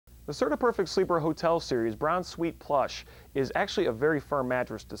The Serta Perfect Sleeper Hotel Series Bronze Suite Plush is actually a very firm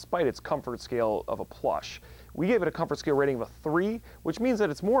mattress despite its comfort scale of a plush. We gave it a comfort scale rating of a 3, which means that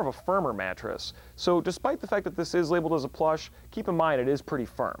it's more of a firmer mattress. So despite the fact that this is labeled as a plush, keep in mind it is pretty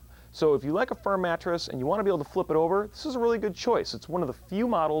firm. So if you like a firm mattress and you want to be able to flip it over, this is a really good choice. It's one of the few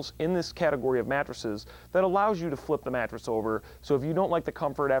models in this category of mattresses that allows you to flip the mattress over. So if you don't like the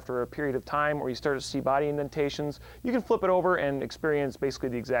comfort after a period of time or you start to see body indentations, you can flip it over and experience basically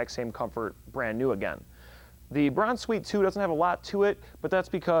the exact same comfort brand new again. The Bronze Suite 2 doesn't have a lot to it, but that's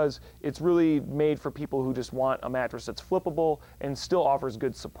because it's really made for people who just want a mattress that's flippable and still offers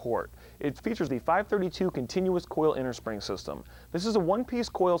good support. It features the 532 continuous coil innerspring system. This is a one-piece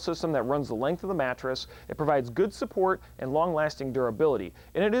coil system that runs the length of the mattress. It provides good support and long-lasting durability,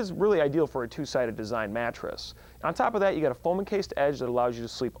 and it is really ideal for a two-sided design mattress. On top of that, you got a foam encased edge that allows you to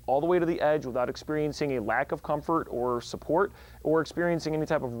sleep all the way to the edge without experiencing a lack of comfort or support or experiencing any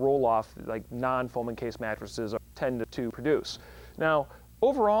type of roll-off like non-foam encased mattresses tend to produce. Now,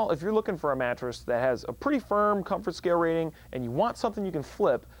 overall, if you're looking for a mattress that has a pretty firm comfort scale rating and you want something you can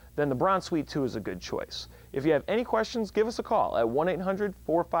flip, then the Bronze Suite 2 is a good choice. If you have any questions, give us a call at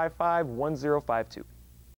 1-800-455-1052.